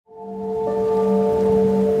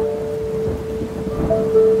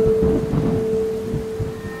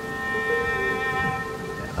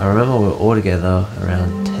all together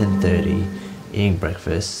around 10:30, eating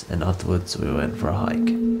breakfast, and afterwards we went for a hike.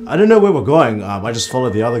 I didn't know where we're going. I just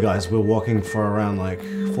followed the other guys. We were walking for around like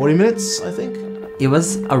 40 minutes, I think. It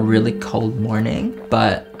was a really cold morning,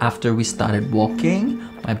 but after we started walking,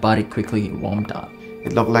 my body quickly warmed up.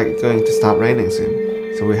 It looked like it's going to start raining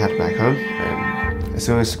soon, so we headed back home. And as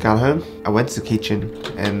soon as we got home, I went to the kitchen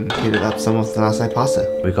and heated up some of the last night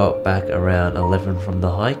pasta. We got back around 11 from the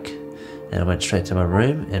hike, and I went straight to my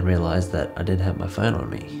room and realized that I didn't have my phone on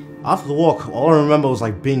me. After the walk, all I remember was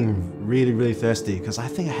like being really thirsty because I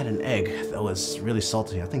think I had an egg that was really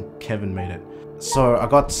salty. I think Kevin made it. So I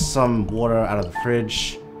got some water out of the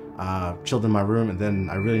fridge, chilled in my room, and then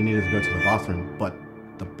I really needed to go to the bathroom, but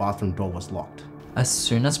the bathroom door was locked. As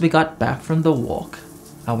soon as we got back from the walk,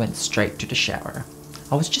 I went straight to the shower.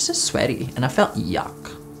 I was just so sweaty and I felt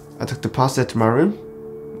yuck. I took the pasta to my room,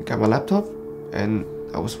 got my laptop, and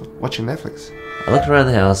I was watching Netflix. I looked around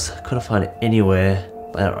the house, couldn't find it anywhere,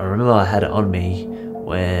 but I remember I had it on me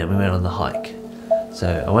when we went on the hike. So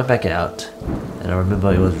I went back out, and I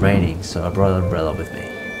remember it was raining, so I brought an umbrella with me.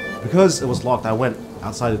 Because it was locked, I went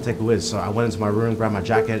outside to take a whiz, so I went into my room, grabbed my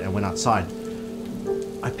jacket, and went outside.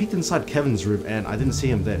 I peeked inside Kevin's room, and I didn't see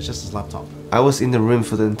him there, it's just his laptop. I was in the room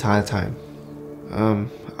for the entire time.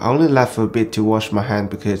 I only left for a bit to wash my hand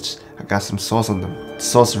because I got some sauce on them. The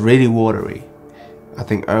sauce is really watery. I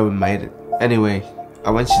think Erwin made it. Anyway,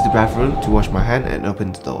 I went to the bathroom to wash my hand and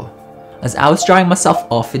opened the door. As I was drying myself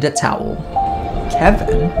off with a towel,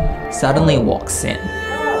 Kevin suddenly walks in.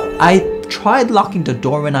 I tried locking the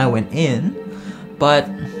door when I went in, but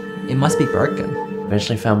it must be broken.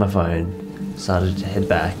 Eventually found my phone, started to head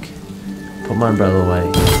back, put my umbrella away,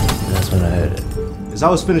 and that's when I heard it. As I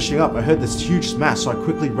was finishing up, I heard this huge smash, so I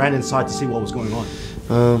quickly ran inside to see what was going on.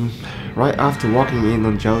 Right after walking in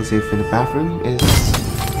on Joseph in the bathroom is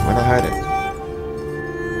when I heard it.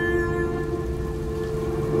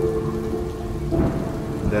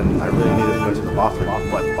 Then I really needed to go to the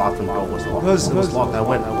bathroom, but the bathroom door was locked. Because it was locked, I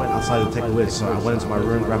went outside to take a whiz, so I went into my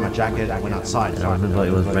room, grabbed my jacket, I went outside. And I remember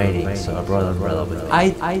it was raining, so I brought an umbrella with me.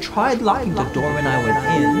 I tried locking the door when I went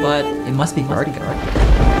in, but it must be broken.